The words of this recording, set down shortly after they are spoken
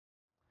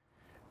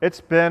It's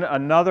been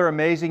another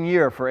amazing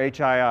year for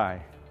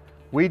HII.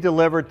 We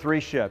delivered 3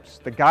 ships,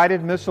 the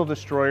guided missile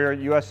destroyer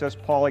USS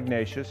Paul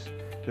Ignatius,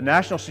 the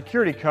national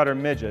security cutter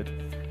Midget,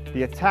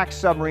 the attack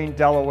submarine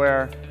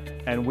Delaware,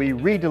 and we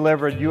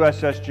redelivered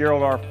USS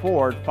Gerald R.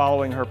 Ford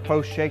following her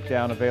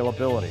post-shakedown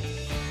availability.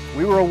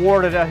 We were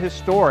awarded a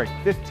historic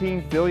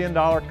 $15 billion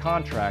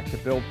contract to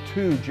build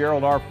 2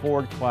 Gerald R.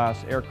 Ford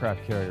class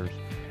aircraft carriers,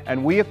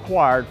 and we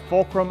acquired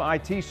Fulcrum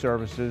IT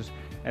Services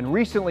and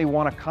recently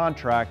won a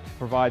contract to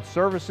provide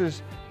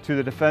services to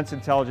the Defense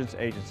Intelligence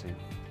Agency.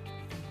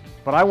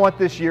 But I want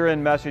this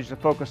year-end message to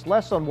focus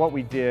less on what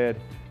we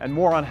did and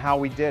more on how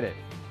we did it,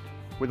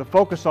 with a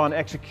focus on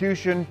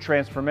execution,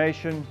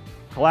 transformation,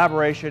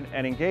 collaboration,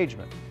 and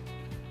engagement.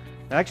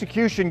 Now,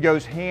 execution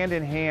goes hand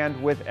in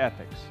hand with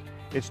ethics.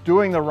 It's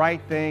doing the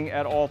right thing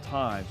at all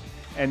times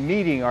and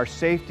meeting our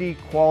safety,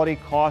 quality,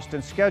 cost,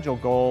 and schedule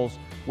goals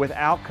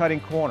without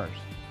cutting corners.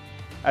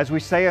 As we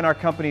say in our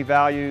company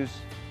values,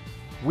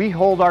 we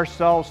hold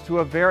ourselves to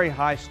a very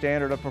high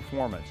standard of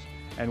performance,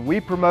 and we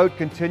promote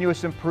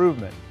continuous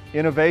improvement,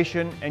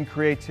 innovation, and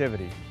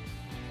creativity.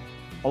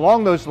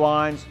 Along those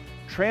lines,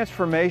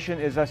 transformation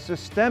is a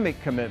systemic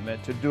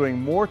commitment to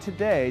doing more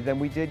today than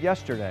we did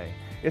yesterday.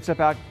 It's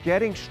about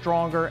getting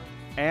stronger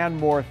and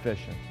more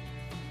efficient.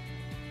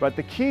 But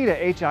the key to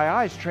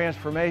HII's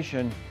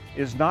transformation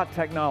is not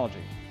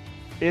technology,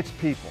 it's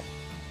people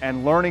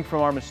and learning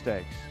from our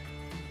mistakes.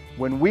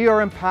 When we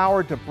are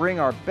empowered to bring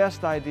our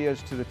best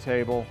ideas to the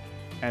table,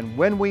 and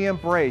when we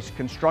embrace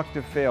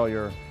constructive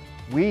failure,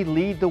 we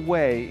lead the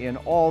way in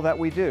all that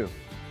we do.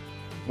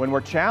 When we're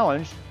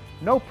challenged,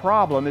 no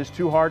problem is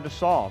too hard to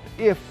solve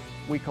if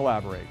we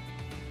collaborate.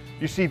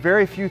 You see,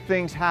 very few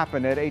things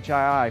happen at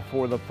HII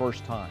for the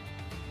first time.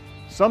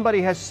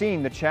 Somebody has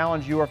seen the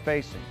challenge you are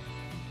facing,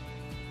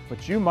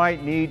 but you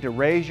might need to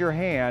raise your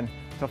hand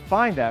to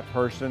find that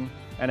person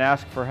and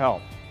ask for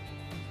help.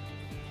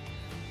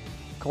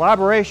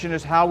 Collaboration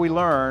is how we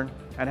learn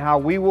and how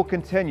we will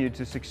continue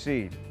to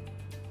succeed.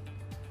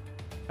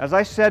 As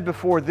I said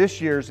before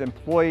this year's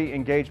Employee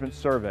Engagement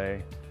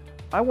Survey,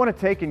 I want to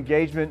take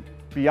engagement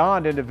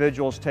beyond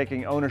individuals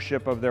taking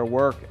ownership of their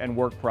work and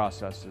work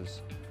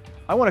processes.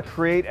 I want to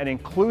create an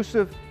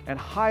inclusive and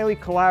highly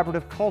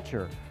collaborative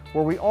culture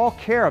where we all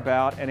care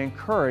about and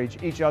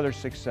encourage each other's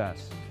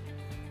success.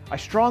 I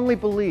strongly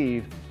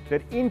believe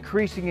that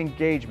increasing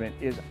engagement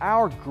is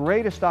our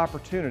greatest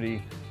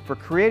opportunity for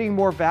creating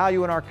more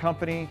value in our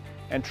company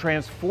and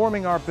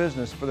transforming our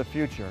business for the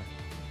future.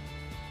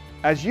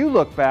 As you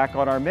look back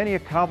on our many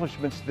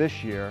accomplishments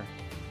this year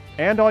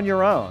and on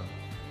your own,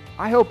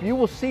 I hope you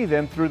will see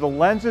them through the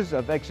lenses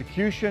of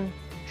execution,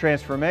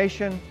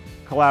 transformation,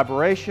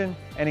 collaboration,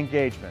 and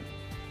engagement.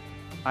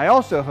 I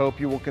also hope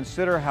you will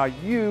consider how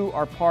you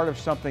are part of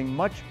something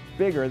much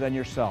bigger than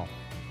yourself.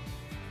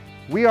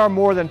 We are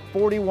more than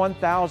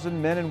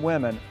 41,000 men and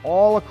women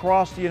all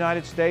across the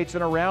United States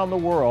and around the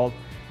world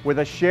with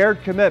a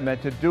shared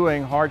commitment to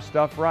doing hard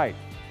stuff right.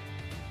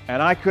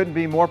 And I couldn't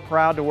be more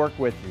proud to work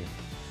with you.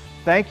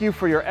 Thank you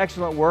for your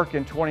excellent work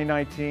in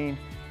 2019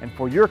 and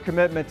for your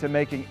commitment to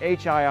making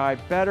HII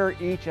better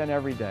each and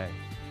every day.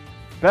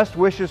 Best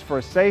wishes for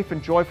a safe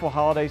and joyful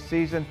holiday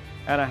season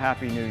and a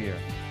Happy New Year.